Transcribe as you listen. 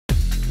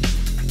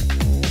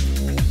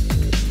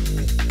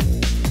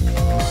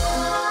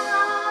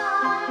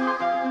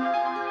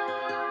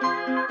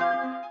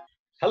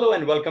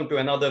and welcome to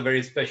another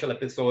very special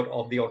episode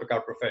of the Autocar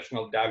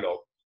Professional Dialogue.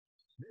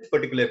 This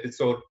particular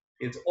episode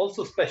is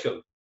also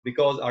special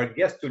because our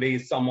guest today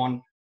is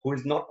someone who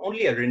is not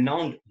only a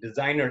renowned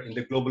designer in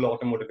the global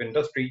automotive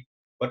industry,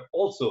 but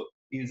also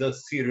is a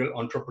serial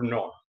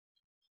entrepreneur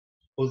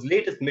whose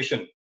latest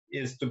mission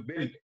is to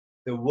build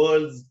the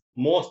world's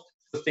most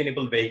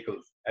sustainable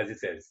vehicles, as he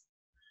says.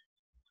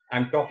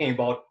 I'm talking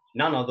about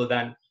none other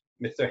than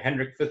Mr.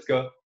 Henrik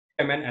Fisker,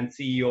 Chairman and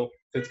CEO,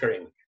 Fisker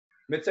Inc.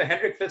 Mr.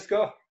 Henrik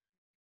Fisker,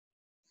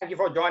 thank you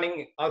for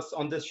joining us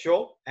on this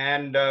show,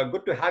 and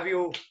good to have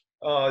you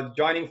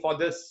joining for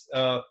this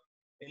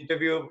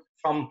interview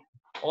from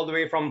all the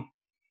way from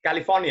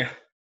California.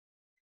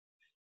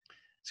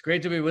 It's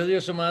great to be with you,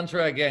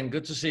 Sumantra. Again,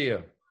 good to see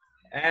you.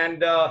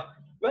 And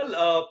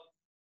Mr.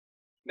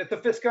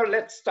 Fisker,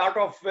 let's start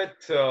off with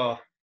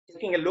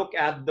taking a look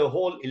at the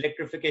whole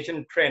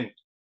electrification trend.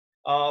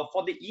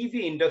 For the EV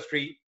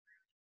industry,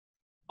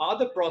 are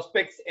the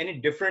prospects any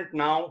different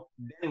now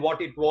than what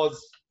it was,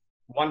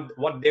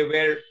 what they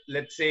were,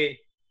 let's say,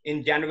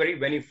 in January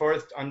when you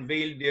first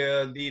unveiled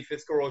the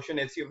Fisker Ocean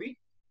SUV?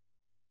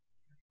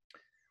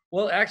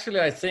 Well, actually,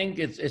 I think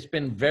it's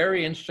been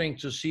very interesting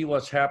to see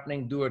what's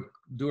happening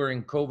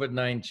during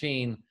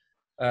COVID-19.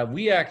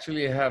 We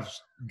actually have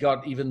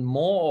got even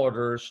more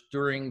orders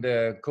during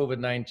the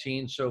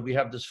COVID-19. So we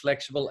have this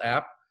flexible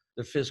app,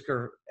 the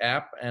Fisker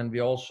app, and we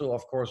also,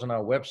 of course, on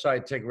our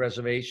website take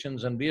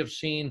reservations. And we have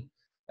seen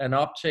an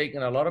uptake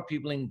and a lot of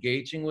people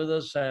engaging with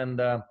us.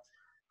 And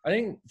I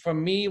think for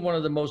me, one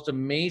of the most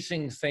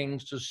amazing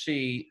things to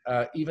see,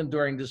 even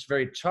during this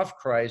very tough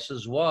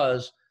crisis,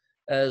 was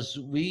as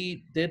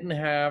we didn't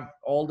have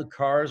all the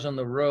cars on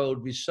the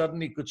road, we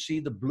suddenly could see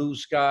the blue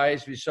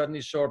skies. We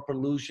suddenly saw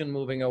pollution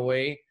moving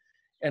away.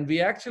 And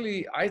we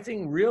actually, I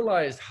think,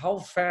 realized how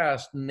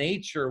fast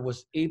nature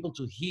was able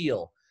to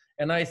heal.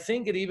 And I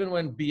think it even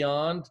went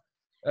beyond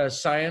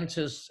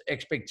scientists'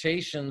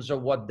 expectations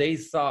of what they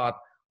thought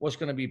was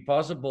going to be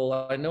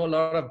possible. I know a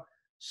lot of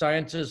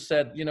scientists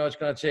said, it's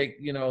going to take,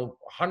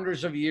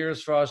 hundreds of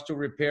years for us to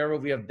repair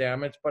what we have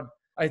damaged. But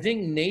I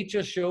think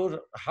nature showed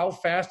how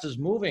fast it's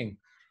moving.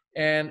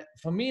 And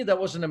for me, that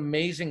was an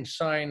amazing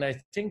sign. I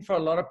think for a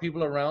lot of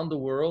people around the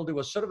world, it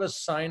was sort of a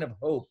sign of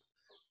hope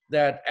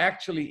that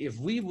actually, if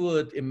we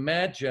would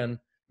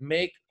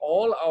make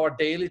all our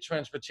daily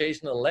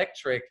transportation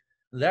electric,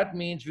 that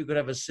means we could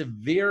have a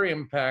severe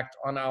impact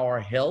on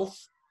our health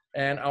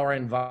and our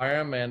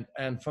environment.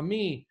 And for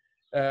me,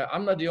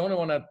 I'm not the only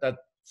one that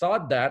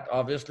thought that,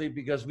 obviously,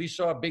 because we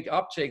saw a big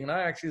uptake. And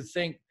I actually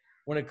think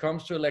when it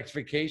comes to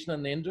electrification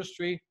in the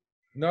industry,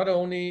 not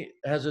only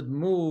has it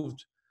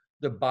moved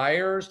the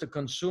buyers, the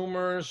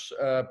consumers,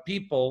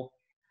 people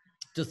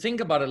to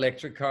think about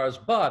electric cars,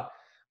 but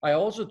I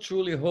also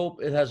truly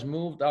hope it has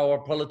moved our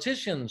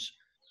politicians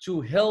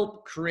to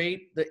help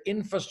create the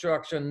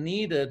infrastructure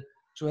needed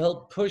to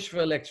help push for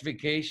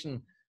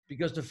electrification,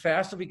 because the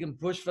faster we can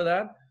push for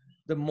that,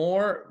 the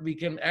more we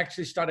can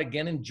actually start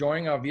again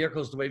enjoying our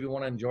vehicles the way we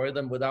want to enjoy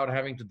them without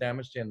having to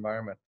damage the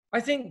environment.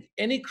 I think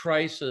any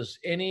crisis,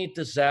 any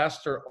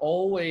disaster,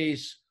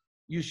 always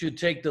you should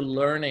take the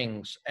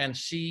learnings and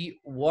see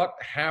what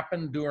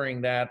happened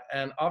during that.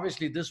 And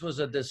obviously this was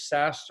a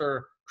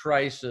disaster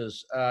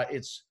crisis.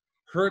 It's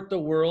hurt the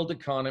world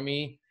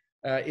economy.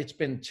 It's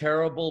been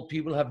terrible.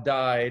 People have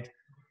died.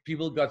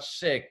 People got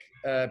sick.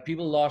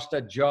 People lost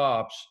their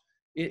jobs.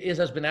 It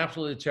has been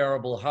absolutely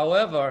terrible.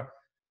 However,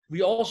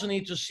 we also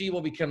need to see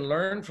what we can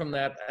learn from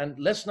that. And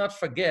let's not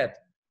forget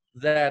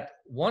that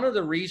one of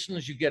the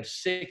reasons you get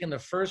sick in the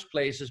first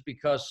place is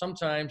because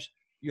sometimes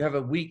you have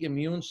a weak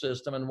immune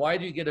system. And why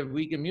do you get a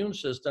weak immune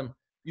system?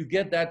 You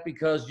get that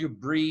because you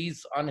breathe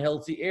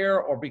unhealthy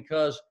air, or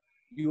because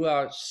you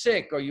are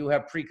sick, or you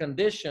have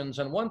preconditions.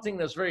 And one thing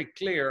that's very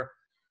clear,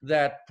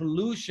 that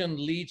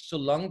pollution leads to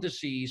lung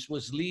disease,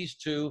 which leads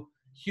to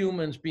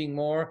humans being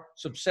more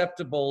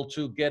susceptible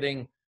to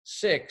getting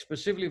sick,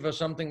 specifically for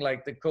something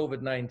like the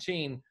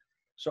COVID-19.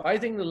 So I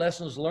think the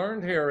lessons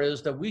learned here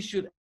is that we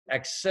should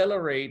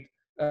accelerate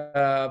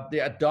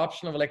the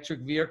adoption of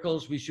electric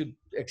vehicles. We should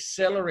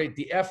accelerate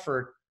the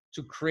effort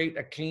to create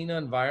a cleaner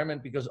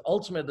environment, because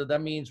ultimately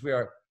that means we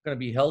are going to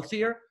be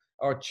healthier,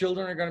 our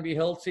children are going to be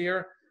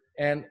healthier,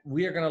 and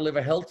we are going to live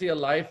a healthier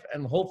life,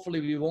 and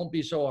hopefully we won't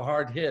be so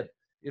hard hit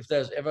if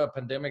there's ever a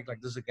pandemic like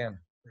this again.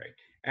 Right.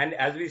 And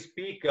as we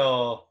speak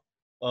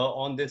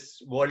on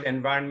this World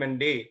Environment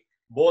Day,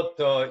 both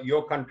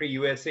your country,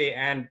 USA,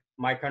 and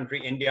my country,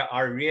 India,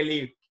 are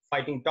really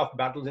fighting tough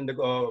battles in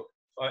the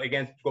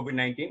against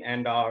COVID-19,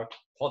 and our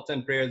thoughts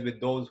and prayers with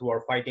those who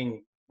are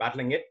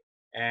battling it,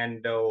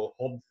 and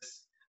hope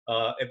this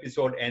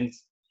episode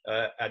ends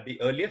at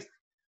the earliest.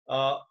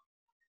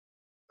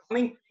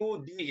 Coming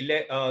to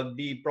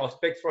the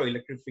prospects for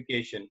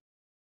electrification,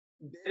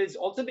 there is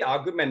also the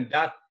argument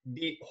that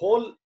the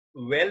whole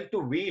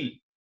well-to-wheel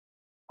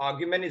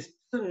argument is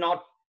still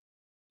not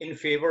in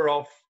favor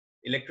of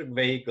electric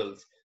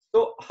vehicles.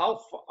 So how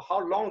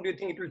long do you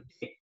think it will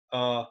take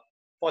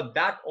for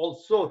that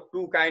also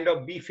to kind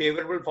of be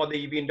favorable for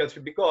the EV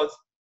industry? Because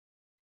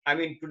I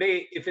mean,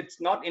 today, if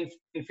it's not in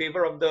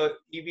favor of the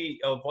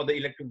EV for the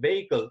electric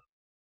vehicle,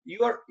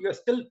 you're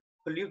still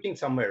polluting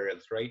somewhere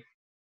else, right?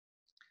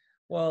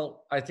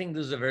 Well, I think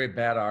this is a very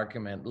bad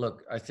argument.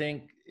 Look, I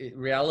think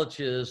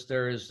reality is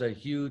there is a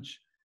huge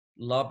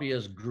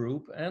lobbyist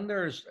group, and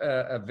there's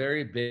a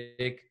very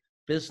big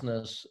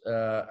business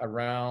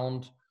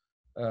around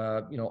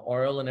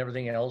oil and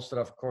everything else that,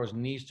 of course,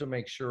 needs to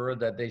make sure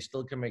that they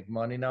still can make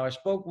money. Now, I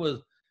spoke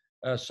with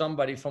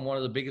somebody from one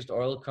of the biggest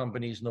oil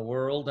companies in the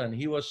world, and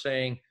he was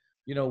saying,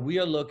 we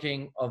are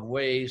looking of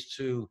ways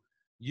to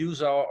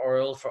use our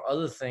oil for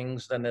other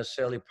things than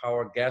necessarily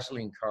power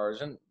gasoline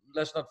cars. And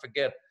let's not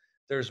forget,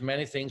 there's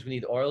many things we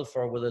need oil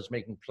for, whether it's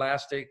making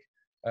plastic,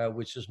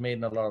 which is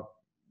made in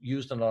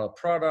used in a lot of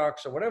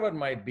products, or whatever it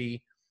might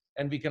be.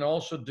 And we can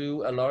also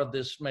do a lot of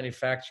this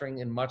manufacturing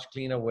in much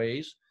cleaner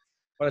ways.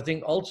 But I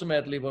think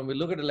ultimately, when we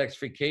look at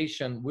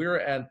electrification, we're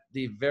at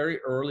the very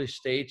early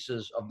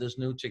stages of this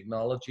new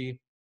technology.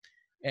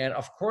 And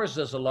of course,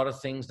 there's a lot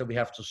of things that we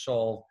have to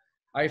solve.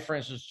 I, for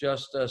instance,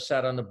 just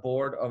sat on the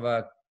board of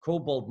a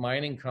cobalt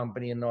mining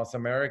company in North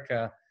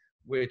America,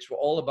 which were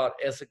all about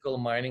ethical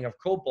mining of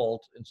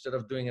cobalt instead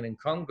of doing it in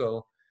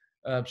Congo.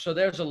 So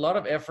there's a lot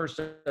of efforts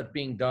that are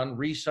being done,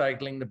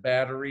 recycling the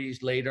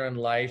batteries later in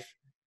life.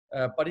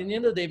 But in the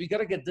end of the day, we got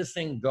to get this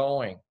thing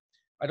going.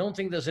 I don't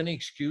think there's any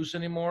excuse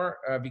anymore.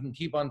 We can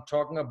keep on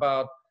talking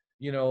about,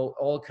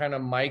 all kind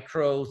of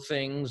micro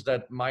things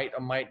that might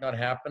or might not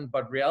happen.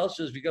 But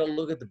reality is we got to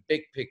look at the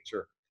big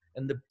picture.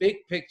 And the big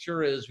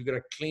picture is we got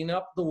to clean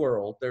up the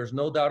world. There's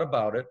no doubt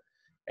about it.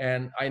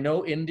 And I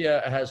know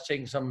India has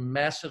taken some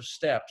massive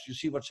steps. You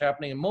see what's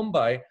happening in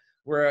Mumbai,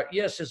 where,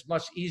 yes, it's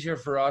much easier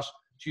for us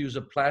to use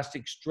a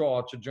plastic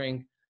straw to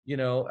drink,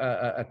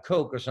 a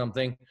Coke or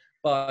something.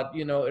 But,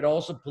 it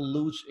also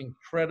pollutes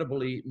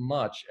incredibly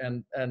much.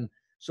 And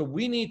so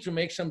we need to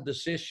make some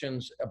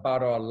decisions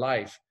about our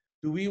life.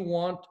 Do we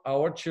want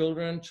our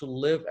children to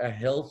live a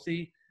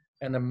healthy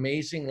and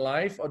amazing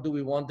life, or do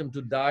we want them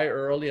to die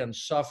early and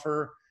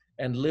suffer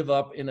and live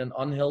up in an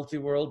unhealthy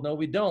world? No,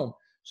 we don't.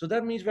 So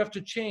that means we have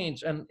to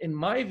change. And in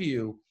my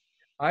view,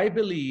 I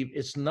believe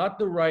it's not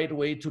the right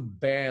way to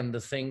ban the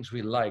things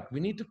we like. We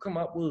need to come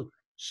up with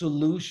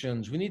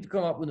solutions. We need to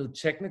come up with new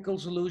technical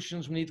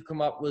solutions. We need to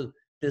come up with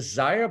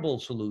desirable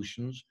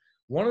solutions.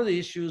 One of the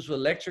issues with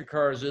electric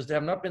cars is they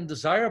have not been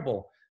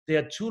desirable. They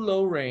had too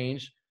low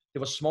range. They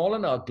were small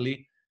and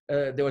ugly.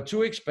 They were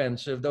too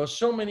expensive. There were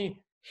so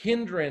many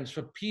hindrance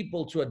for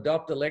people to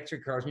adopt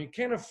electric cars. And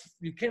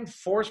you can't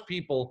force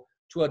people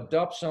to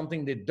adopt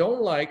something they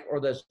don't like or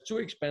that's too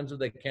expensive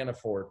they can't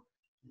afford.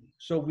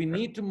 So we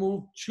need to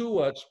move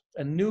towards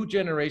a new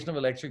generation of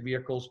electric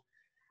vehicles.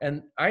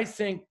 And I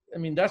think,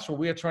 that's what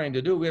we are trying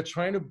to do. We are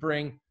trying to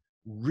bring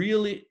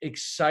really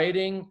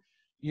exciting,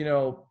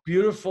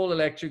 beautiful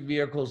electric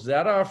vehicles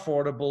that are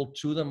affordable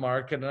to the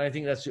market. And I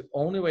think that's the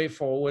only way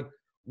forward.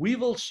 We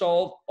will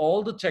solve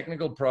all the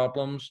technical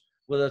problems,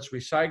 whether it's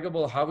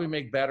recyclable, how we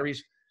make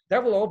batteries.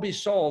 That will all be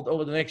solved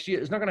over the next year.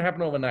 It's not going to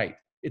happen overnight.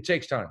 It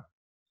takes time.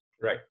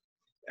 Right.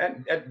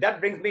 And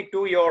that brings me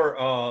to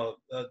your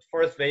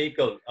first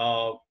vehicle,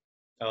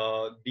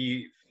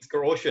 the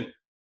Fisker Ocean,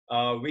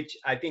 which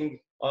I think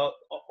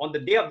on the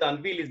day of the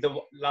unveil is the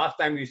last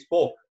time we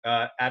spoke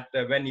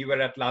when you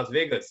were at Las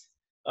Vegas.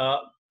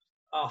 How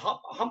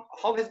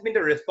has been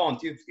the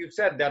response? You've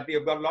said that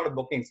you've got a lot of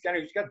bookings. Can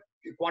you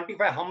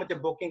quantify how much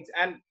of bookings?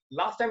 And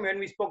last time when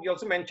we spoke, you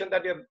also mentioned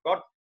that you've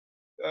got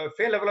a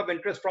fair level of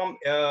interest from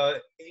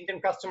Indian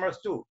customers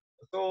too.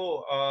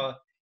 So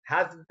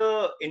has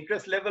the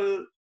interest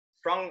level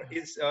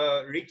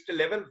reached a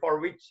level for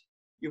which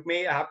you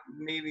may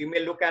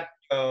look at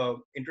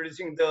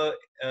introducing the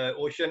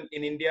Ocean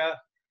in India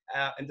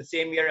in the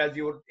same year as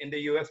you would in the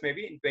US,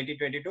 maybe in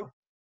 2022?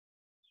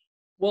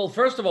 Well,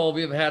 first of all,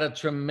 we've had a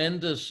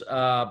tremendous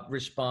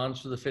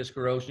response to the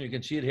Fisker Ocean. You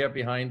can see it here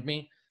behind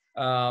me.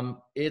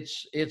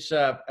 It's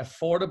a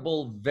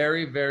affordable,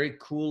 very, very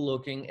cool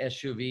looking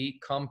SUV,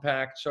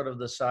 compact, sort of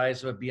the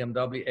size of a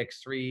BMW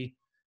X3,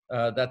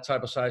 that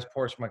type of size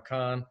Porsche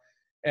Macan.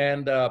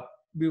 And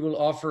we will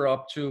offer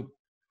up to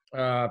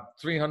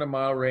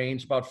 300-mile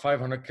range, about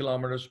 500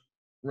 kilometers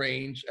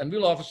range. And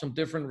we'll offer some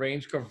different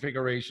range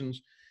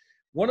configurations.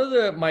 One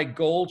of my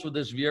goals with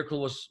this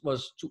vehicle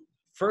was to,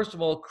 first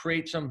of all,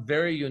 create some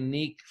very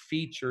unique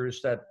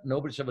features that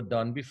nobody's ever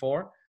done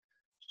before.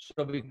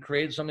 So we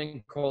created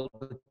something called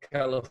the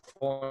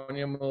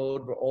California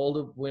mode, where all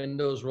the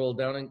windows roll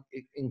down,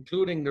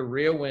 including the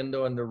rear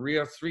window and the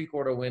rear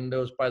three-quarter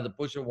windows by the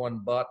push of one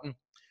button.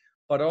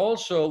 But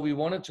also we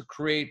wanted to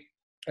create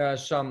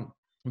some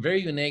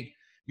very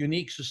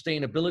unique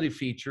sustainability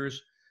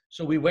features.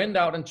 So we went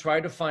out and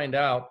tried to find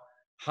out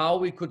how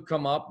we could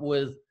come up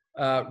with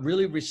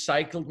really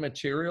recycled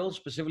materials,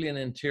 specifically in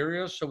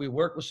interiors. So we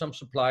worked with some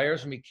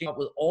suppliers and we came up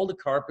with all the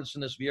carpets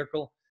in this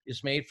vehicle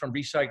is made from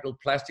recycled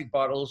plastic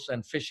bottles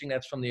and fishing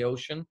nets from the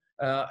ocean,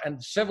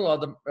 and several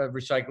other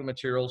recycled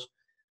materials.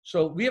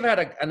 So we have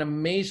had an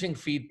amazing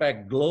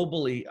feedback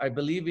globally. I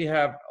believe we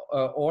have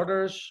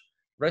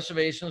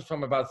reservations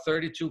from about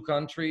 32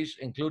 countries,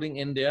 including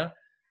India.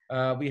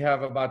 We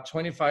have about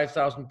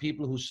 25,000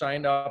 people who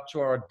signed up to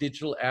our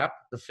digital app,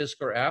 the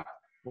Fisker app,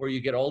 where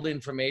you get all the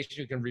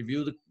information. You can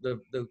review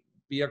the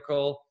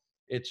vehicle.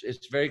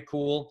 It's very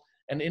cool.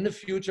 And in the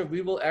future,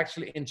 we will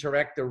actually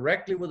interact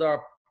directly with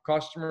our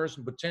customers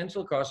and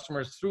potential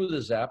customers through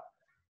this app.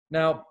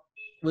 Now,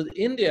 with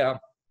India,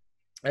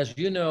 as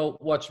you know,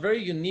 what's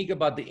very unique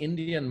about the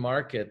Indian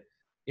market,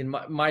 in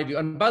my view,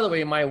 and by the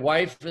way, my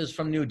wife is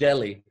from New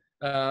Delhi.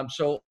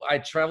 So I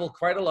travel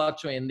quite a lot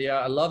to India.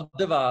 I love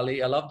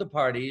Diwali. I love the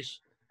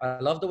parties. I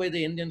love the way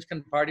the Indians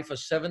can party for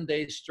 7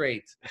 days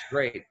straight. It's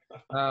great.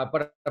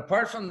 But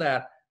apart from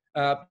that,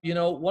 you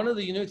know, one of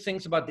the unique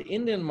things about the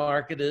Indian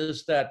market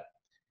is that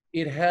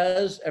it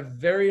has a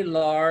very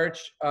large,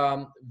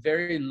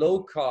 very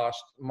low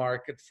cost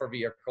market for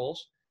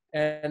vehicles.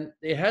 And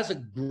it has a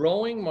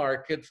growing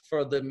market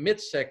for the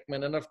mid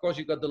segment. And of course,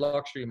 you've got the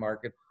luxury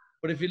market.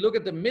 But if you look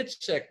at the mid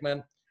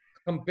segment,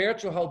 compared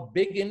to how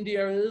big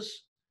India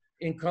is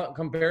in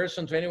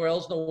comparison to anywhere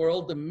else in the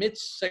world, the mid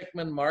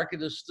segment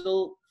market is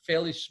still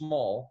fairly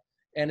small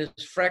and is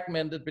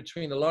fragmented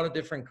between a lot of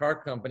different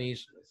car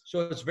companies.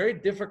 So it's very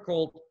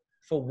difficult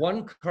for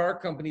one car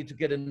company to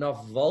get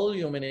enough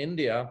volume in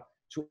India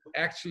to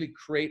actually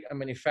create a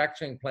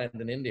manufacturing plant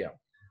in India.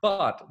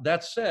 But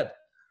that said,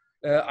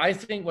 I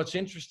think what's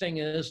interesting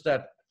is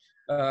that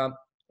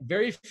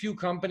very few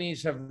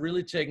companies have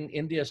really taken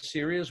India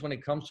serious when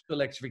it comes to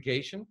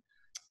electrification.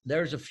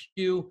 There's a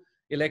few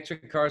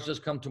electric cars that's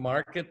come to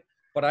market,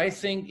 but I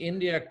think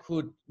India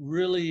could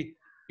really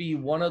be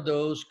one of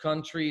those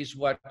countries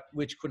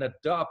which could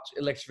adopt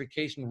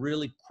electrification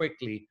really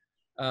quickly.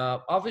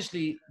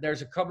 Obviously,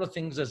 there's a couple of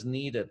things that's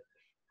needed.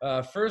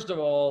 First of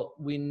all,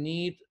 we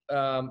need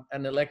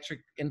an electric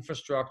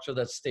infrastructure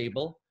that's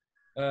stable.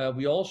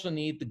 We also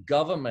need the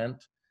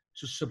government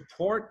to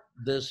support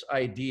this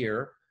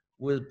idea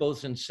with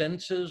both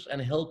incentives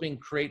and helping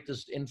create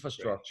this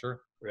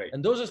infrastructure. Right.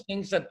 And those are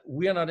things that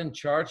we are not in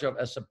charge of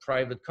as a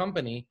private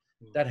company.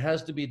 That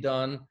has to be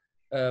done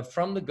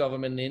from the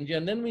government in India.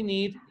 And then we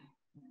need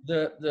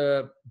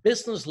the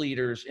business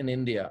leaders in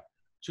India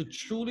to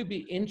truly be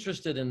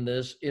interested in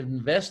this,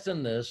 invest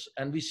in this.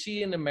 And we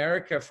see in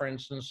America, for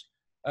instance,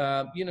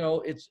 you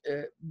know, it's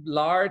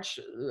large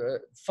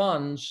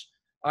funds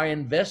are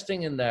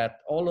investing in that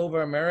all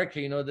over America.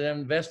 You know, they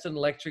invest in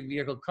electric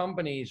vehicle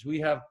companies. We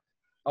have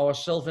our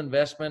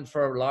self-investment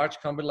for a large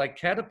company like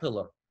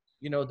Caterpillar.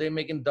 You know, they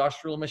make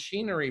industrial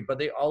machinery, but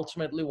they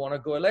ultimately want to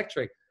go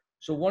electric.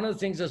 So one of the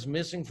things that's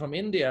missing from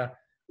India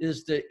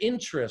is the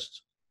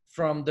interest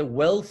from the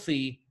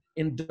wealthy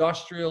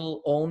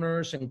industrial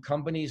owners and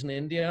companies in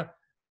India.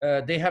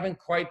 They haven't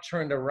quite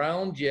turned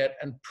around yet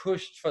and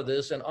pushed for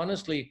this. And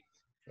honestly,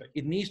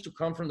 it needs to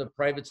come from the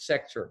private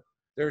sector.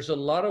 There's a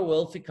lot of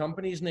wealthy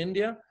companies in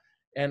India,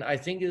 and I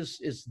think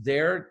it's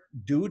their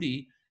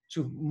duty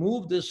to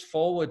move this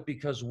forward,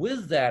 because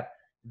with that,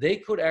 they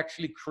could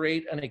actually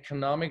create an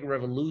economic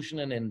revolution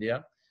in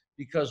India,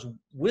 because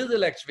with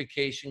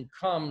electrification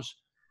comes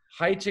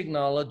high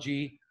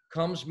technology,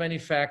 comes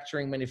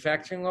manufacturing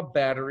of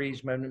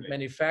batteries,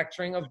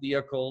 manufacturing of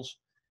vehicles.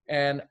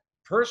 And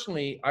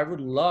personally, I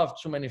would love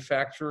to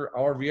manufacture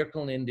our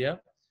vehicle in India.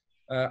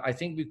 I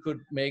think we could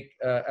make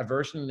a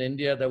version in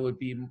India that would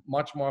be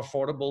much more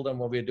affordable than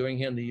what we're doing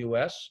here in the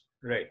US.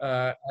 Right.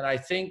 And I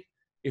think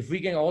if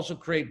we can also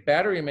create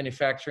battery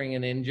manufacturing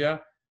in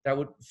India, that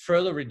would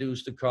further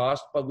reduce the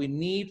cost, but we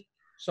need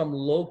some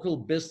local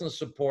business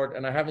support,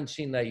 and I haven't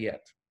seen that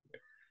yet.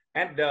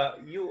 And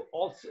you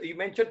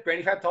mentioned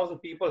 25,000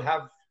 people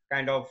have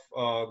kind of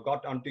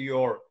got onto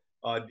your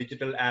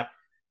digital app.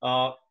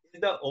 Is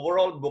the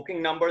overall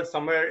booking number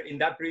somewhere in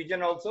that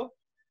region also?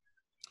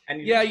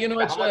 And yeah, you know,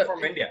 it's how much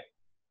from India?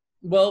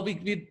 Well,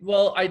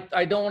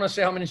 I don't want to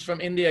say how many is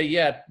from India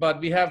yet, but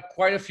we have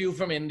quite a few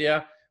from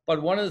India.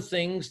 But one of the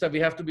things that we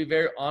have to be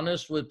very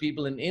honest with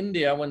people in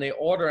India when they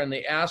order and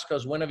they ask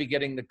us, when are we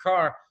getting the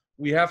car?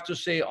 We have to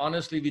say,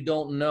 honestly, we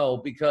don't know,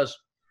 because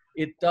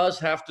it does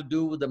have to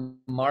do with the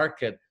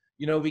market.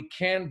 You know, we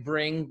can't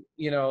bring,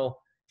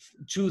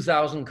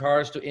 2,000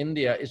 cars to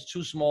India. It's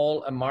too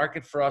small a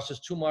market for us. It's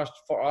too much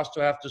for us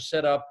to have to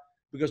set up,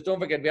 because don't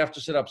forget, we have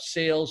to set up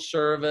sales,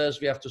 service.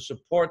 We have to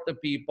support the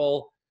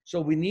people. So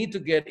we need to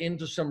get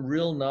into some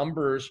real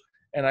numbers.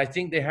 And I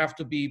think they have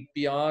to be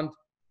beyond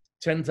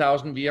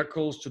 10,000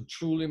 vehicles to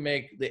truly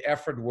make the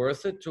effort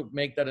worth it, to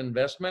make that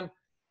investment.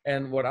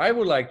 And what I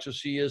would like to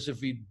see is, if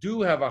we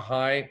do have a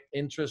high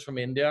interest from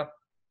India,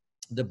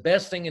 the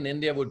best thing in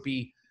India would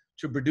be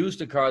to produce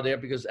the car there,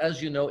 because as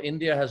you know,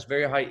 India has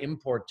very high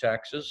import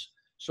taxes.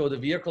 So the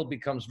vehicle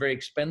becomes very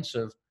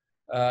expensive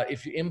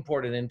if you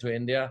import it into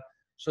India.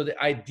 So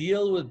the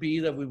ideal would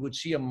be that we would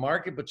see a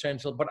market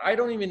potential, but I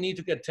don't even need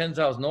to get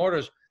 10,000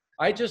 orders.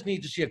 I just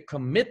need to see a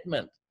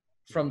commitment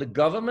from the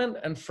government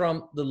and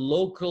from the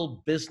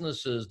local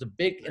businesses, the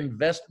big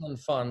investment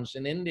funds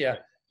in India.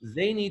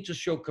 They need to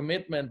show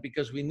commitment,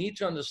 because we need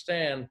to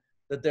understand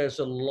that there's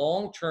a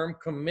long-term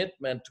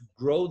commitment to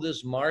grow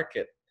this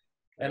market.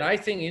 And I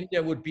think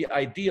India would be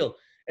ideal.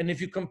 And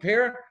if you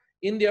compare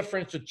India, for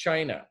instance, to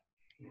China,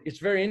 it's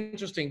very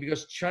interesting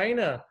because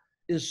China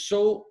is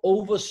so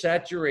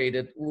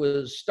oversaturated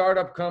with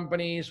startup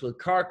companies, with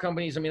car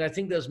companies. I mean, I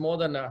think there's more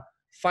than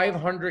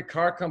 500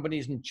 car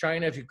companies in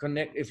China.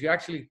 If you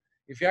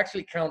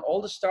actually count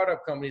all the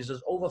startup companies,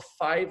 there's over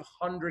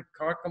 500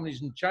 car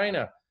companies in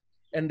China,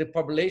 and the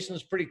population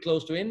is pretty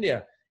close to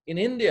India. In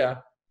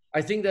India,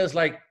 I think there's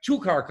like 2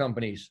 car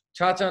companies,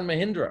 Tata and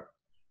Mahindra,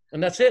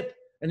 and that's it.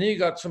 And then you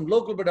got some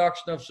local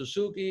production of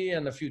Suzuki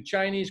and a few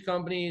Chinese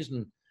companies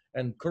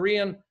and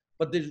Korean,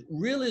 but the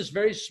really is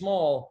very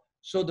small.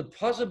 So the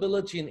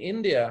possibility in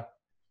India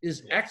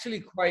is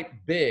actually quite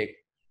big,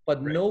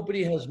 but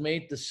nobody has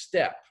made the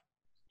step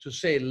to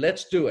say,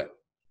 let's do it.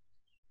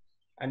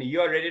 And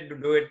you are ready to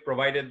do it,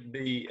 provided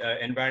the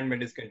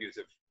environment is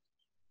conducive.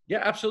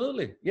 Yeah,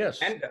 absolutely. Yes.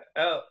 And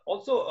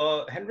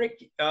also,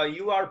 Henrik,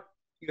 you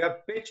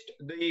have pitched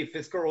the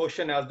Fisker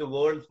Ocean as the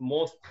world's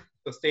most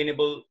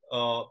sustainable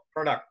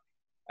product,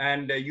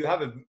 and you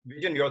have a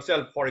vision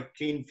yourself for a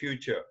clean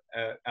future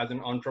as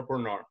an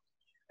entrepreneur.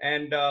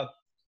 And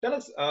tell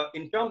us,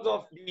 in terms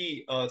of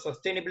the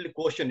sustainability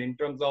quotient, in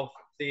terms of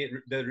say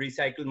the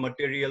recycled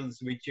materials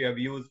which you have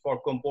used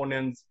for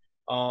components,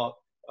 the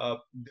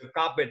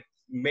carpet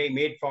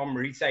made from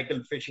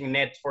recycled fishing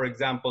nets, for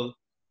example.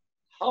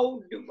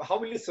 How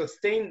will you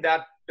sustain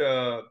that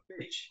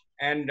pitch?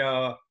 And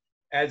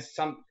as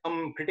some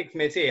critics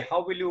may say,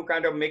 how will you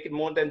kind of make it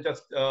more than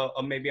just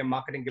maybe a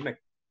marketing gimmick?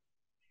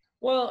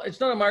 Well, it's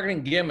not a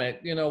marketing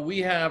gimmick. You know, we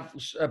have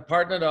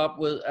partnered up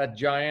with a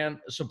giant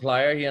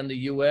supplier here in the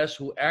US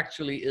who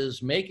actually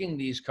is making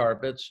these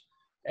carpets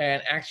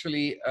and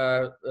actually,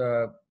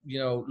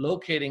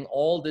 locating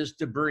all this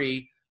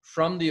debris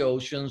from the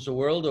oceans, the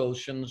world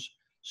oceans.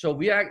 So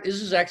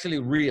this is actually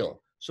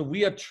real. So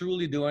we are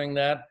truly doing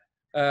that.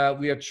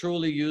 We are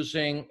truly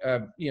using,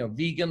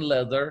 vegan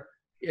leather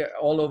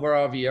all over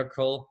our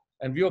vehicle.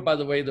 And we were, by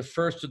the way, the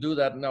first to do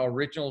that in our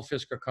original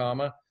Fisker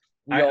Karma.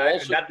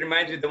 That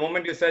reminds me, the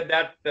moment you said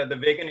that, the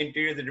vegan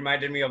interiors, it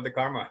reminded me of the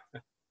Karma.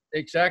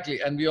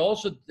 Exactly. And we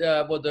also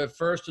were the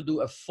first to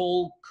do a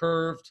full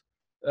curved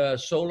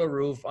solar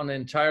roof on the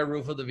entire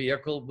roof of the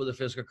vehicle with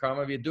the Fisker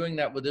Karma. We're doing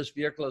that with this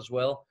vehicle as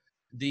well.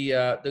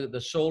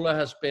 The solar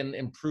has been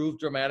improved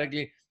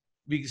dramatically.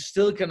 We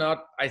still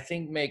cannot, I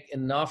think, make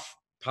enough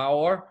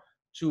power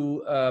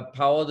to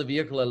power the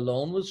vehicle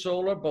alone with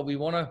solar, but we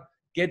want to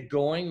get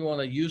going. We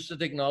want to use the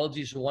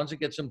technology. So once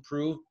it gets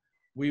improved,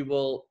 we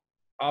will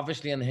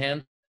obviously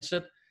enhance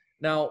it.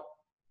 Now,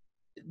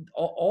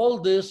 all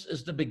this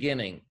is the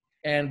beginning,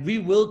 and we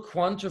will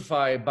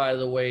quantify, by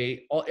the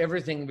way,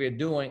 everything we're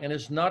doing. And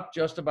it's not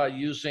just about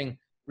using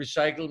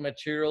recycled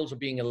materials or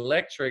being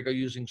electric or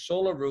using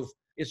solar roof.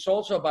 It's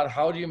also about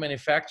how do you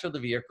manufacture the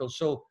vehicle.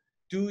 So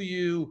do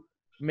you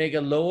make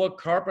a lower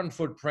carbon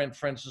footprint,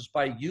 for instance,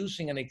 by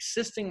using an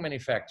existing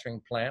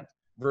manufacturing plant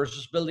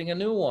versus building a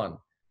new one?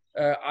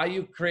 Are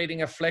you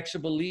creating a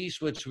flexible lease,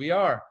 which we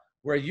are,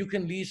 where you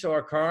can lease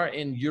our car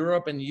in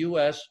Europe and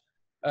US,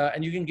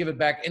 and you can give it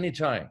back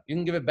anytime. You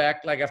can give it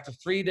back like after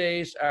 3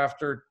 days,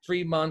 after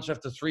 3 months,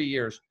 after 3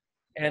 years.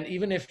 And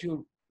even if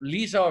you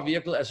lease our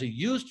vehicle as a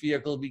used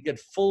vehicle, we get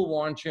full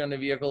warranty on the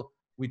vehicle.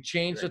 We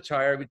change the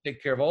tire, we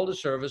take care of all the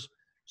service.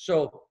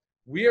 So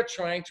we are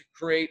trying to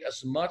create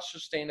as much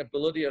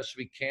sustainability as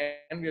we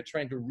can. We are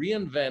trying to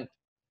reinvent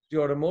the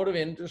automotive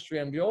industry.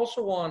 And we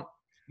also want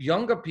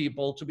younger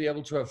people to be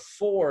able to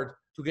afford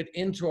to get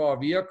into our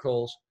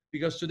vehicles,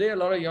 because today a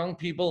lot of young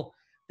people,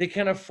 they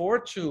can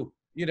afford to,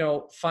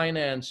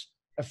 finance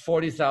a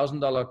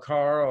 $40,000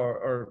 car,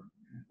 or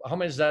how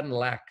much is that in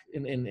lakh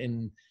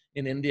in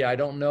India? I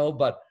don't know,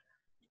 but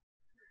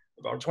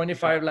about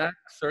 25 lakh,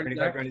 30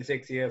 25, lakh?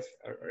 26 years.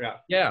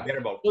 Yeah.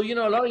 Thereabout. So,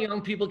 a lot of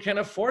young people can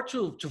afford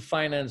to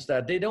finance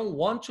that. They don't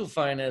want to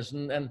finance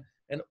and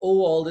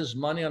owe all this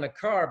money on a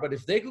car. But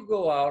if they could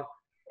go out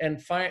and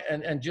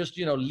just,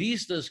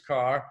 lease this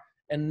car,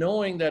 and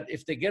knowing that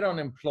if they get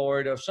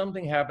unemployed or if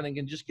something happening,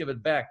 can just give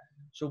it back.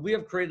 So we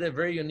have created a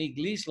very unique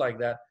lease like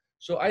that.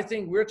 So I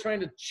think we're trying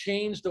to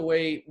change the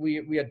way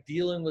we are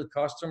dealing with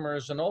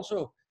customers, and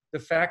also the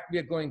fact we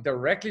are going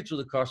directly to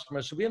the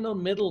customer. So we have no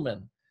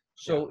middlemen.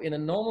 So in a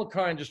normal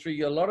car industry,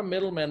 you have a lot of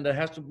middlemen that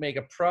has to make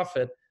a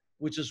profit,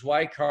 which is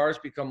why cars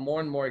become more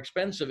and more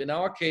expensive. In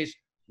our case,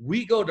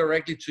 we go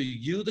directly to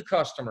you, the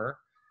customer,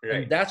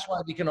 and that's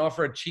why we can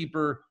offer a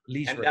cheaper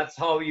lease rate. And that's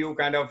how you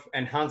kind of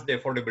enhance the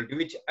affordability,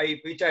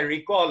 which I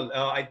recall.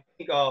 I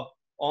think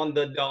on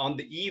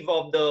the eve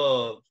of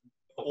the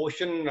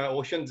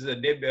Ocean's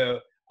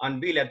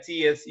unveil at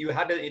CES, you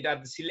had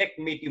at the select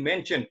meet. You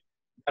mentioned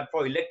that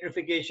for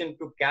electrification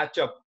to catch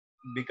up,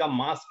 become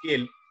mass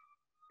scale,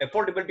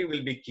 affordability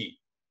will be key,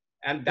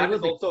 and that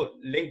is also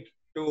linked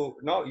to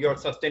your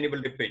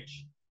sustainability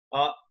pitch.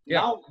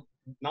 Now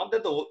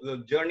that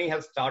the journey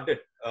has started,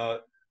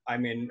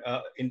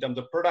 in terms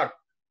of product,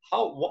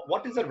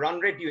 what is the run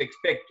rate you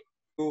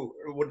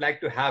would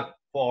like to have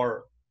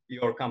for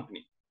your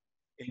company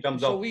in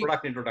terms of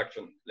product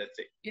introduction, let's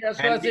say,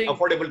 and the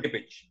affordability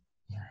pitch?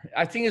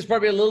 I think it's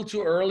probably a little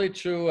too early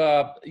to,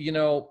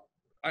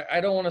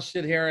 I don't want to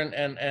sit here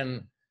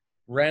and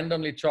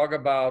randomly talk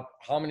about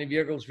how many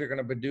vehicles we're going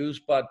to produce,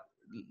 but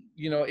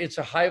it's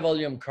a high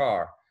volume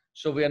car.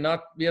 So we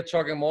are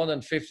talking more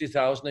than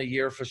 50,000 a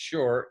year for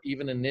sure,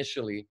 even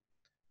initially.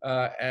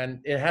 And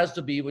it has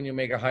to be when you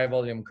make a high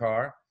volume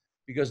car,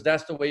 because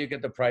that's the way you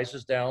get the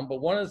prices down.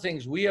 But one of the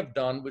things we have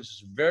done, which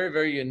is very,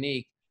 very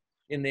unique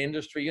in the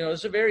industry,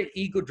 it's a very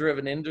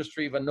ego-driven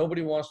industry, but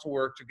nobody wants to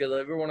work together.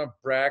 Everyone want to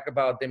brag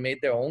about they made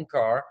their own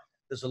car.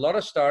 There's a lot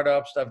of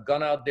startups that have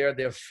gone out there,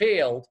 they've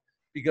failed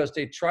because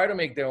they try to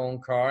make their own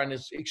car, and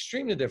it's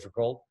extremely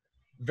difficult,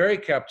 very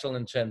capital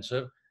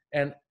intensive.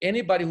 And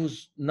anybody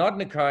who's not in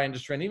the car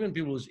industry, and even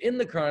people who's in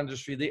the car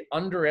industry, they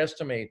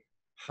underestimate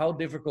how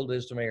difficult it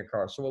is to make a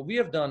car. So what we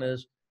have done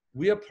is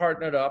we have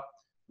partnered up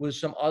with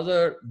some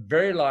other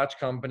very large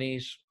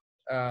companies,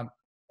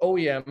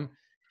 OEM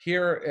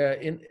here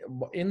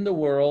in the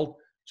world,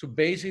 to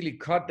basically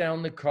cut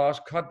down the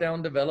cost, cut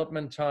down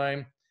development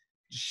time,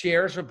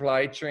 share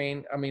supply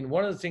chain. I mean,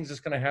 one of the things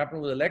that's going to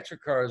happen with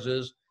electric cars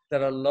is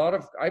that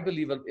I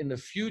believe in the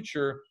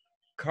future,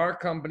 car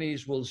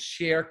companies will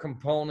share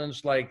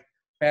components like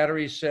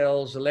battery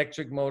cells,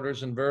 electric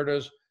motors,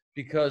 inverters,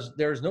 because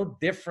there's no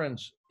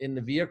difference in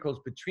the vehicles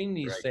between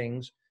these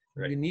things.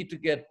 Right. You need to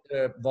get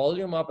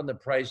volume up and the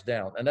price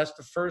down. And that's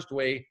the first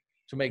way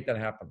to make that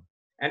happen.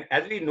 And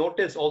as we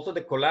noticed also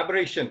the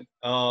collaboration,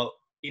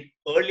 in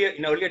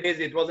earlier days,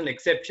 it was an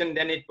exception.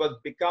 Then it was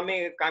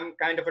becoming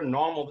kind of a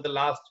norm over the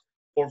last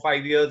 4 or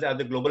 5 years as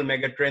the global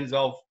mega trends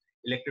of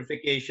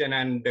electrification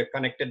and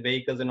connected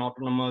vehicles and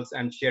autonomous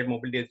and shared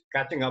mobility is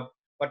catching up.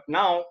 But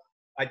now,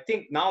 I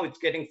think now it's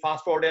getting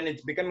fast forward and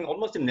it's becoming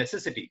almost a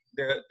necessity,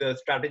 the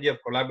strategy of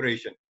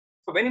collaboration.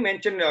 So when you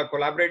mentioned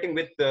collaborating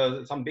with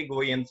some big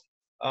OEMs,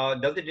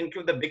 does it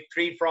include the big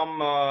three from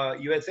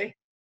USA?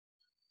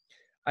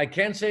 I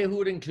can't say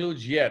who it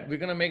includes yet. We're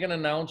going to make an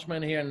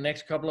announcement here in the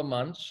next couple of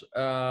months.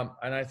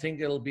 And I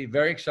think it'll be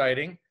very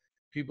exciting.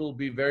 People will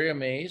be very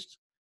amazed.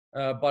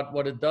 But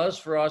what it does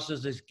for us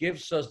is it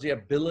gives us the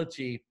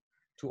ability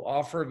to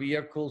offer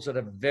vehicles at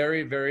a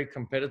very, very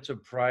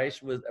competitive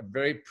price with a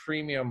very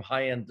premium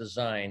high-end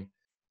design.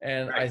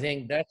 And right. I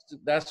think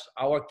that's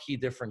our key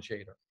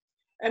differentiator.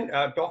 And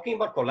talking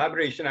about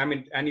collaboration, I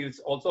mean, and you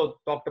also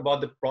talked about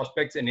the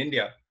prospects in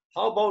India.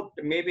 How about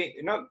maybe,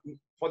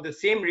 for the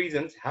same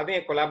reasons, having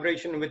a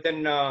collaboration with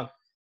an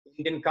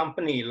Indian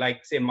company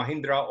like, say,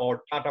 Mahindra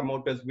or Tata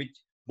Motors, which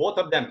both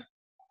of them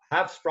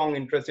have strong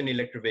interest in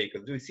electric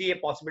vehicles. Do you see a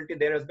possibility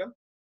there as well?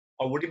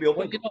 Or would you be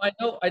open?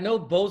 Well, I know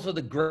both of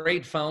the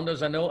great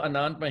founders. I know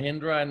Anand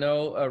Mahindra. I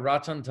know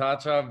Ratan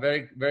Tata,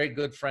 very, very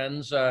good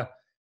friends.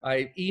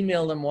 I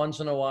email them once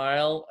in a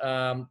while.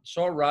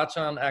 Saw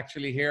Ratan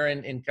actually here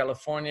in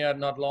California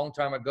not a long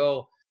time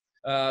ago.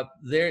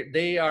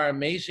 They are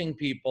amazing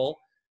people.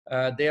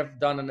 They have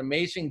done an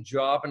amazing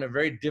job in a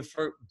very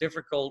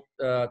difficult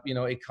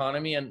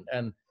economy,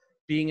 and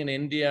being in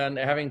India and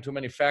having to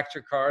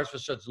manufacture cars for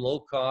such low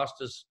cost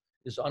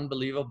is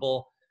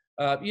unbelievable.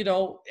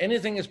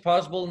 Anything is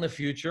possible in the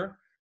future.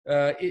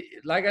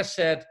 Like I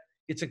said,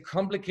 it's a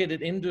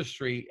complicated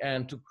industry,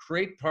 and to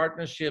create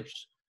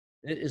partnerships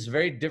is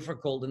very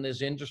difficult in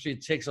this industry.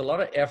 It takes a lot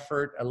of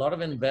effort, a lot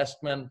of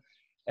investment.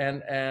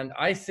 And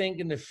I think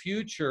in the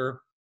future,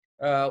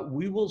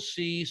 we will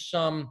see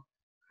some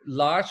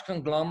large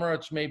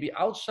conglomerates maybe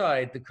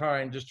outside the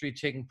car industry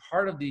taking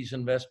part of these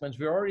investments.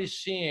 We're already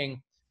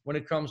seeing, when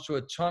it comes to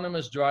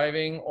autonomous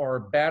driving or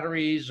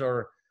batteries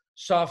or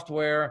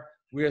software,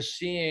 we are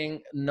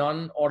seeing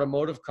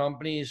non-automotive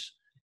companies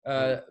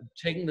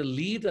taking the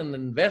lead in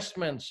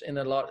investments in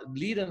a lot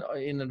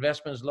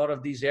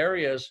of these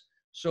areas.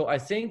 So I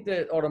think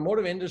the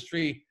automotive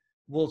industry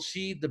will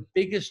see the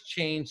biggest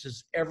change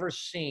it's ever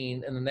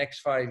seen in the next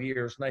 5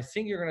 years. And I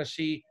think you're going to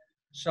see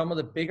some of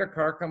the bigger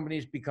car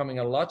companies becoming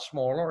a lot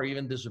smaller or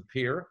even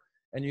disappear.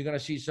 And you're going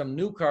to see some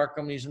new car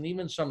companies and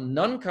even some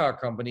non-car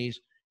companies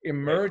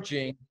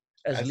emerging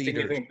as leaders.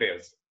 Significant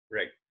players,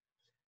 right.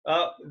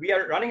 We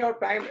are running out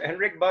of time,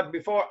 Henrik, but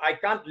before, I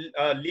can't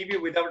leave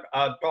you without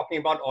talking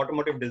about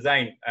automotive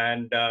design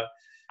and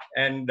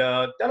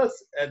tell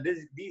us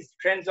these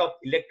trends of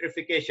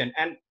electrification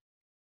and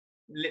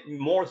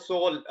more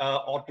so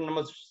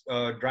autonomous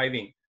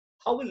driving.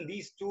 How will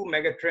these two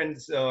mega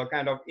trends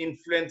kind of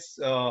influence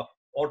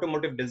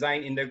automotive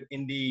design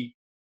in the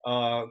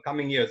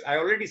coming years? I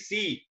already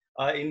see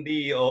in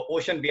the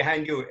ocean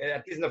behind you,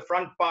 at least in the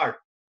front part,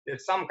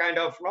 there's some kind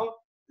of little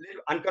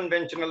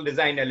unconventional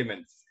design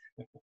elements.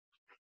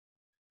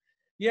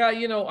 Yeah,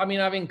 I mean,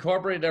 I've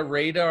incorporated a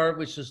radar,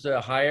 which is the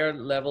higher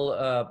level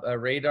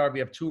radar. We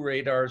have 2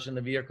 radars in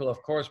the vehicle,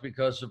 of course,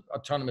 because of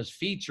autonomous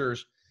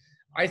features.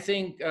 I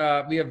think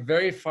we are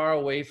very far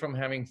away from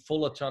having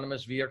full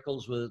autonomous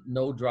vehicles with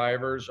no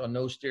drivers or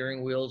no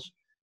steering wheels.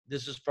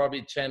 This is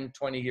probably 10,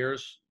 20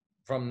 years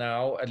from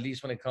now, at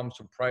least when it comes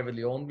to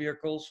privately owned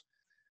vehicles.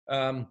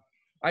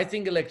 I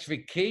think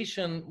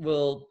electrification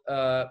will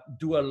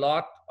do a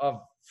lot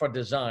for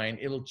design.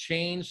 It will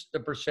change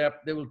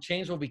it will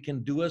change what we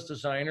can do as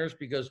designers,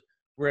 because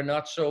we're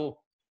not so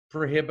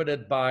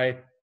prohibited by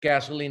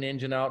gasoline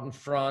engine out in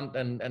front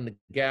and the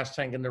gas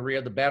tank in the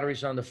rear, the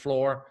batteries on the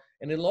floor.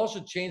 And it'll also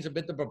change a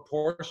bit the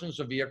proportions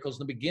of vehicles.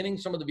 In the beginning,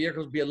 some of the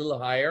vehicles will be a little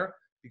higher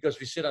because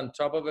we sit on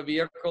top of a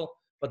vehicle,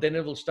 but then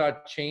it will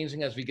start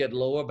changing as we get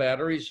lower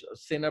batteries,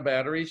 thinner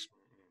batteries.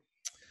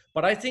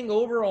 But I think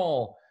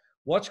overall,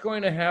 what's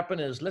going to happen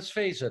is, let's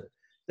face it,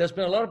 there's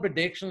been a lot of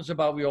predictions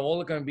about we're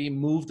all going to be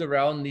moved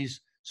around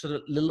these sort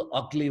of little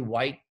ugly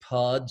white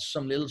pods,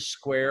 some little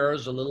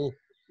squares, a little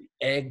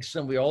eggs,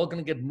 and we're all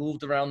going to get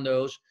moved around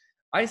those.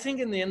 I think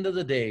in the end of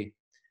the day,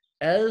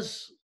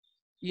 as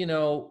you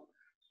know,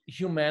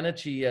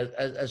 humanity,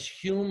 as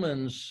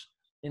humans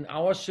in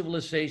our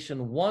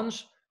civilization,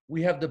 once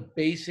we have the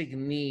basic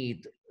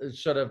need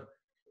sort of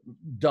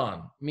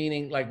done,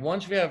 meaning like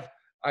once we have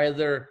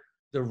either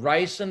the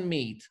rice and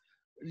meat,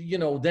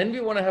 then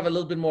we want to have a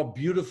little bit more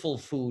beautiful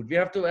food. We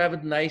have to have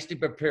it nicely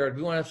prepared.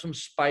 We want to have some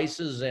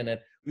spices in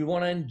it. We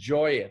want to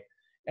enjoy it.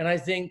 And I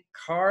think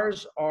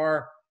cars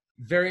are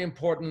very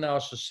important in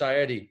our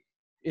society.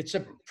 It's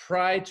a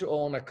pride to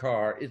own a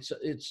car. It's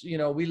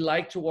we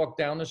like to walk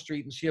down the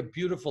street and see a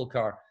beautiful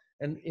car.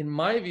 And in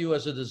my view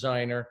as a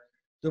designer,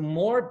 the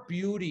more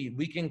beauty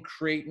we can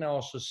create in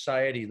our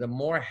society, the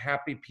more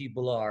happy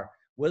people are.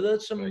 Whether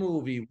it's a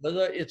movie,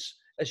 whether it's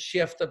a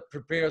chef that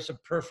prepares a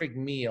perfect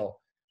meal,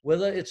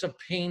 whether it's a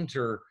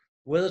painter,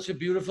 whether it's a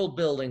beautiful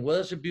building, whether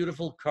it's a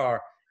beautiful car,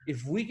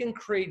 if we can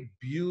create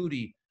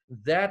beauty,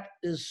 that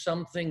is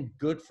something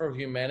good for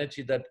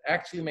humanity that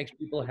actually makes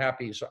people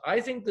happy. So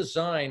I think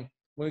design,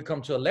 when we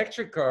come to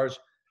electric cars,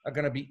 are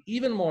going to be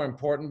even more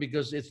important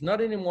because it's not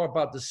anymore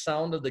about the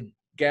sound of the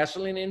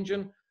gasoline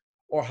engine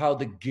or how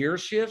the gear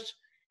shifts.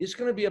 It's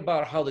going to be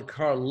about how the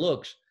car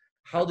looks,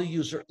 how the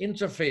user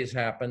interface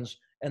happens,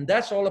 and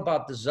that's all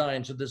about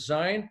design. So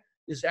design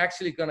is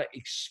actually going to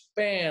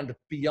expand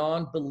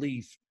beyond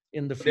belief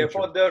in the future.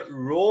 Therefore, the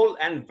role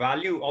and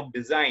value of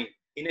design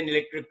in an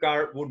electric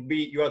car would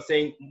be, you are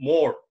saying,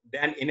 more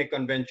than in a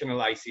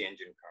conventional IC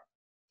engine car.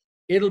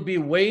 It'll be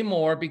way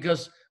more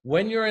because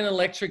when you're in an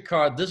electric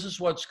car, this is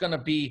what's going to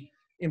be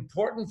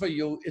important for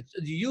you. It's,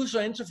 the user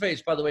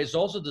interface, by the way, is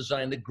also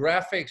designed. The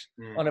graphics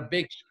on a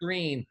big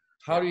screen,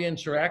 how do you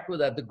interact with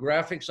that? The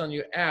graphics on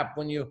your app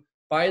when you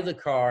buy the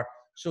car.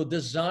 So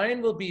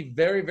design will be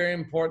very, very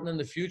important in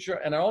the future.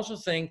 And I also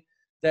think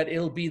that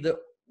it'll be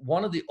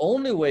one of the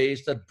only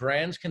ways that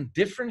brands can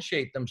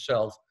differentiate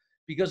themselves,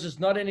 because it's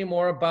not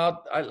anymore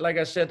about, like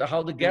I said,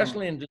 how the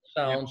gasoline engine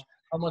sounds,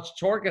 how much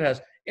torque it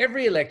has.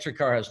 Every electric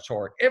car has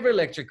torque. Every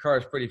electric car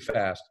is pretty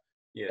fast.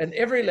 And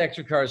every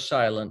electric car is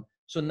silent.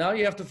 So now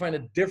you have to find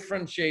a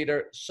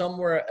differentiator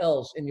somewhere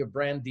else in your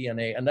brand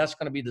DNA, and that's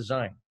going to be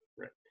design.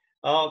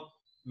 Right.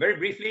 Very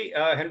briefly,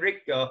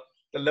 Henrik,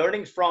 the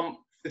learnings from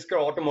Fisker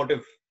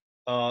Automotive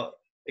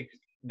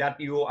that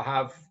you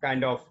have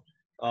kind of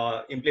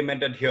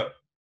implemented here.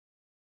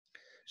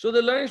 So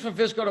the learnings from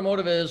Fisker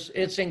Automotive is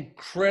it's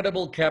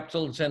incredible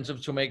capital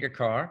intensive to make a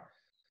car.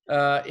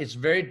 It's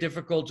very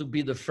difficult to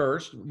be the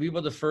first. We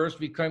were the first.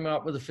 We came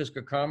out with the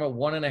Fisker Karma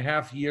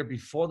 1.5 years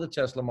before the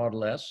Tesla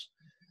Model S.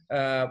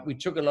 We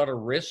took a lot of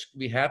risk.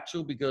 We had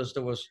to because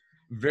there was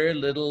very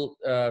little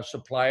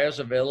suppliers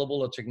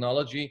available or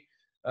technology.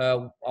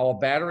 Our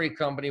battery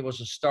company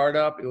was a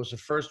startup. It was the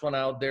first one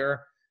out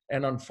there.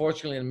 And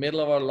unfortunately, in the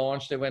middle of our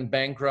launch, they went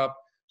bankrupt.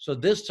 So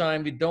this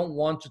time, we don't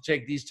want to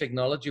take these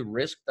technology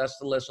risks. That's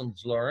the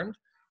lessons learned.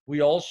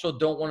 We also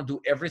don't want to do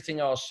everything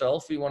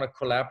ourselves. We want to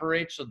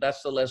collaborate. So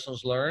that's the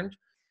lessons learned.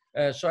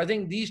 So I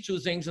think these two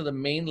things are the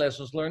main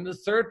lessons learned. The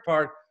third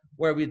part,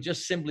 where we're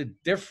just simply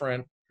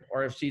different,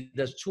 or if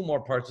there's two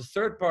more parts. The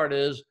third part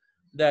is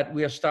that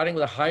we are starting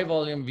with a high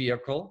volume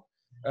vehicle,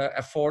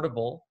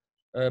 affordable,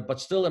 but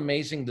still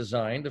amazing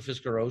design, the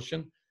Fisker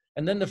Ocean.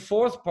 And then the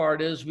fourth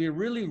part is we're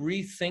really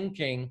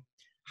rethinking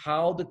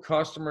how the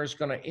customer is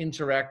going to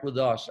interact with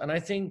us. And I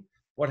think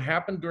what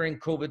happened during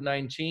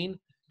COVID-19,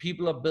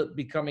 people are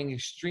becoming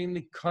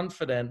extremely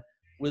confident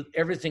with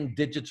everything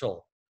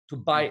digital, to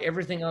buy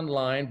everything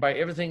online, buy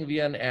everything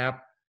via an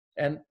app.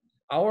 And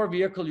our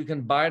vehicle, you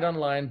can buy it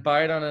online,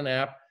 buy it on an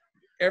app.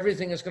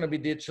 Everything is going to be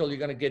digital. You're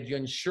going to get your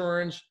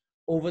insurance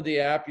over the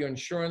app, your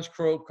insurance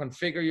quote,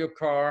 configure your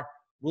car.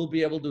 We'll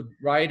be able to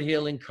ride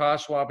hailing, car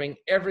swapping,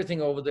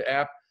 everything over the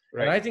app.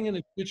 Right. And I think in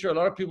the future, a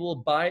lot of people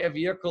will buy a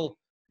vehicle,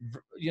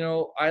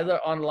 either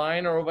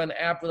online or over an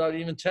app without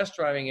even test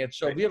driving it.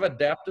 So we have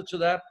adapted to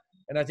that.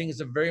 And I think it's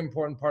a very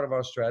important part of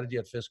our strategy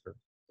at Fisker.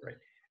 Right.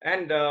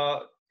 And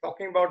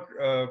talking about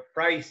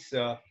price,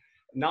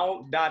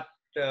 now that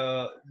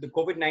the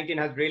COVID-19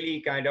 has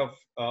really kind of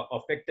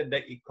affected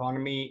the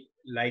economy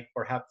like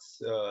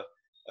perhaps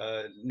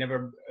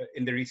never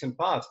in the recent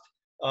past,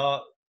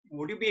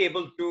 would you be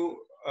able to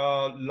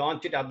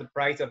launch it at the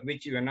price at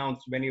which you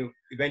announced when you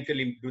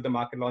eventually do the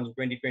market launch in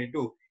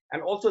 2022?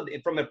 And also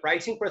from a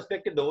pricing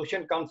perspective, the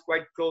Ocean comes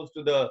quite close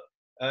to the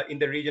in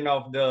the region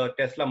of the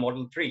Tesla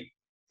Model 3.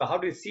 So how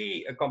do you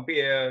see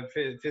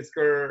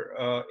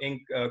Fisker Inc.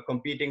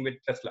 Competing with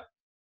Tesla?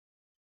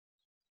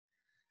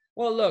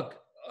 Well, look,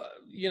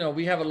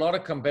 we have a lot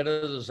of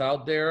competitors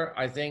out there.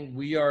 I think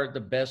we are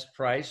the best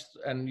priced,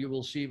 and you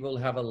will see we'll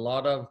have a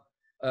lot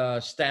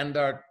of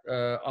standard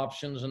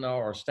options in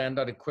our, or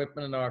standard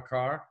equipment in our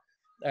car.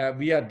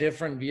 We are a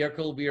different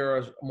vehicle. We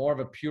are more of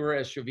a pure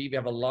SUV. We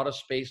have a lot of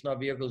space in our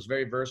vehicle. It's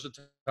very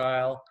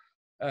versatile.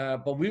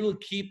 But we will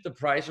keep the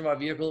price of our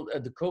vehicle.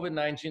 The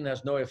COVID-19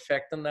 has no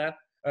effect on that.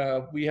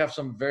 We have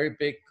some very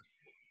big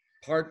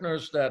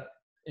partners that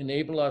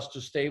enable us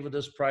to stay with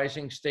this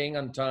pricing, staying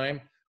on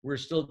time. We're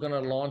still going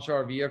to launch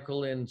our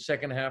vehicle in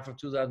second half of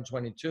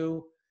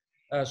 2022.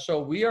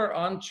 So we are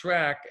on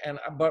track.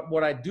 But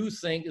what I do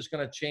think is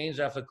going to change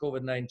after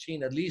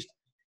COVID-19, at least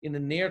in the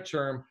near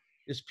term,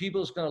 is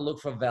people's going to look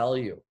for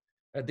value.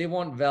 They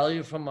want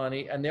value for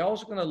money, and they're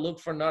also going to look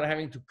for not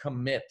having to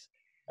commit.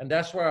 And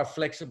that's where our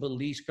flexible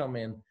lease come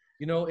in.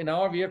 In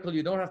our vehicle,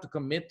 you don't have to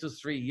commit to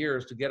 3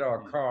 years to get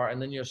our car,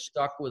 and then you're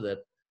stuck with it.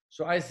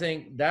 So I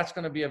think that's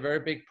going to be a very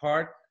big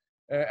part.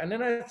 And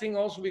then I think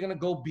also we're going to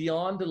go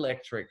beyond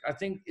electric. I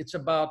think it's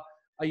about,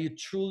 are you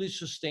truly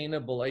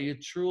sustainable? Are you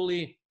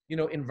truly,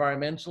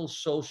 environmental,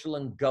 social,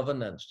 and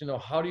governance?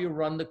 How do you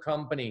run the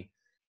company?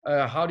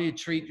 How do you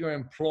treat your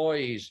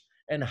employees?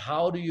 And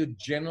how do you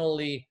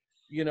generally,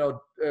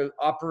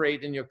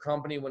 operate in your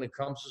company when it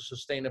comes to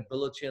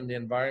sustainability and the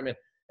environment?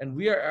 And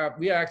we are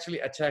actually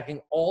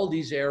attacking all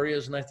these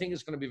areas. And I think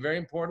it's going to be very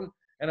important.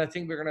 And I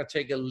think we're going to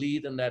take a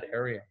lead in that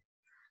area.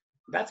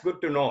 That's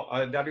good to know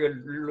that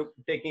you're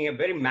taking a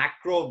very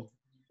macro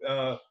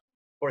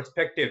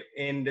perspective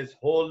in this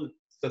whole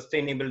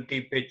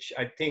sustainability pitch.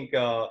 I think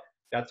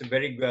that's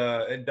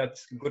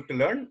that's good to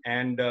learn.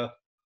 And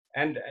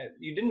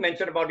you didn't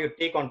mention about your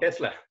take on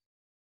Tesla.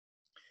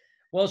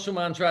 Well,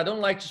 Sumantra, I don't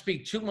like to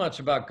speak too much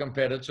about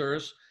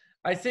competitors.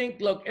 I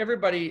think, look,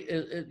 everybody,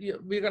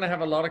 we're going to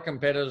have a lot of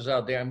competitors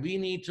out there, and we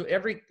need to,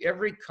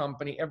 every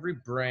company, every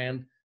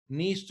brand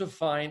needs to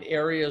find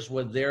areas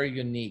where they're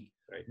unique.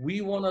 Right.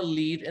 We want to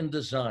lead in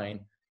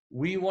design.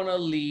 We want to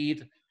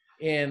lead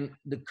in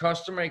the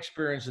customer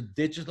experience, the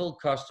digital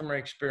customer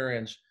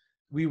experience.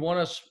 We want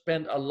to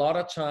spend a lot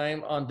of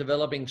time on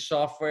developing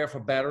software for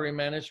battery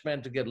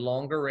management to get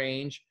longer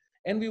range.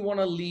 And we want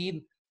to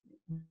lead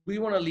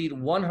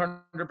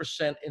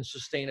 100% in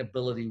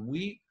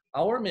sustainability.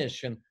 Our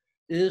mission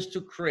is to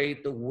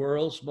create the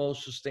world's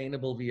most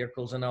sustainable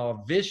vehicles, and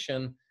our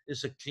vision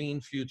is a clean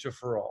future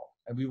for all.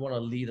 And we want to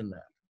lead in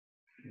that.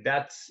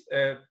 That's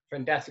a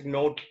fantastic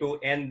note to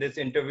end this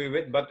interview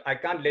with, but I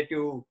can't let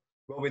you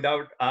go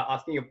without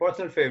asking your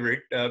personal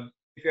favorite.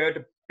 If you had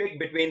to pick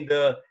between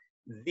the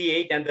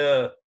Z8 and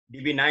the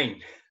DB9,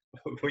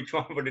 which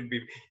one would it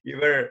be? You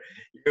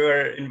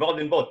were involved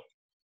in both.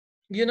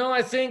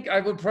 I think I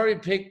would probably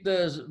pick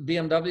the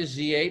BMW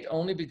Z8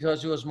 only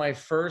because it was my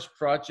first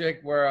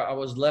project where I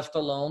was left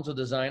alone to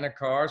design a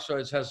car. So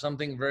it has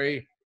something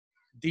very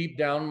deep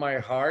down my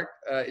heart.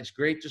 It's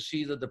great to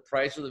see that the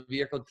price of the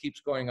vehicle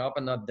keeps going up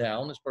and not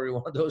down. It's probably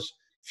one of those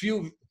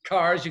few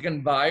cars you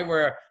can buy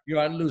where you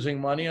aren't losing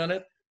money on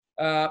it.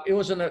 It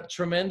was a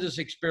tremendous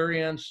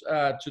experience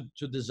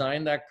to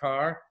design that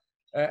car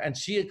and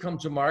see it come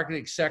to market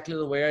exactly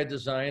the way I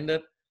designed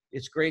it.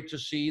 It's great to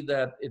see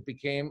that it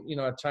became,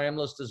 a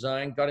timeless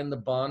design, got in the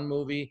Bond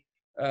movie.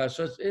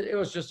 So it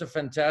was just a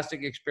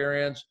fantastic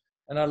experience.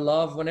 And I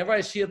love, whenever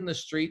I see it in the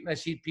street and I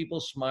see people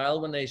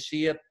smile when they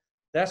see it,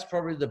 that's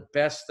probably the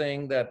best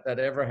thing that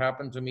ever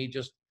happened to me,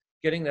 just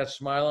getting that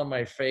smile on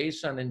my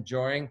face and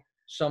enjoying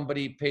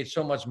somebody paid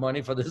so much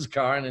money for this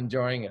car and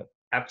enjoying it.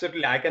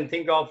 Absolutely. I can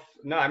think of,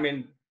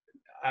 I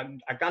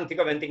can't think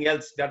of anything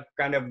else that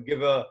kind of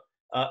give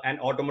an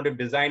automotive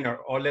designer,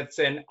 or let's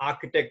say an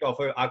architect of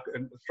a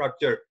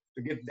structure,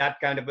 to give that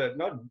kind of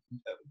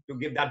to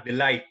give that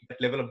delight,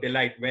 that level of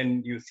delight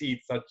when you see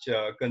such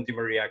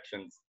consumer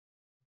reactions.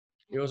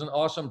 It was an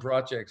awesome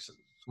project.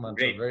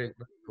 Great. Very,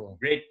 very cool.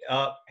 Great.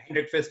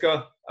 Henrik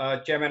Fisker,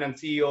 Chairman and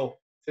CEO,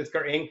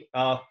 Fisker Inc.,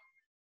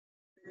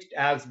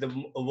 as the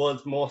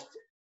world's most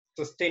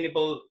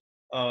sustainable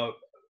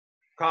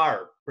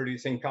car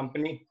producing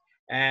company.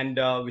 And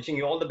wishing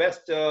you all the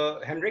best,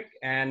 Henrik.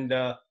 And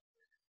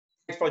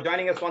thanks for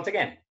joining us once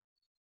again.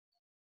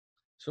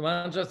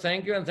 Sumantra,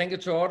 thank you. And thank you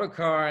to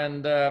Autocar.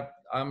 And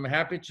I'm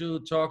happy to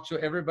talk to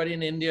everybody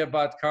in India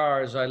about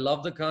cars. I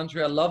love the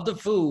country. I love the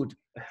food.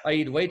 I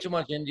eat way too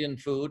much Indian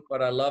food,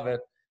 but I love it.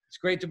 It's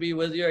great to be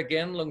with you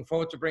again. Looking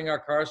forward to bring our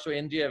cars to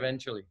India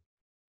eventually.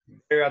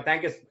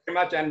 Thank you very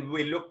much. And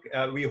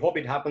we hope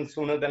it happens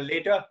sooner than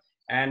later.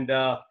 And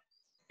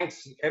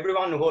thanks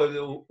everyone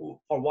for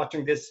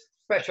watching this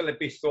special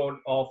episode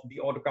of the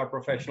Autocar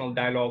Professional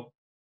Dialogue.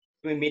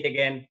 We meet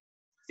again.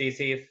 Stay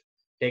safe,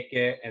 take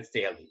care, and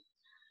stay healthy.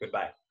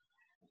 Goodbye.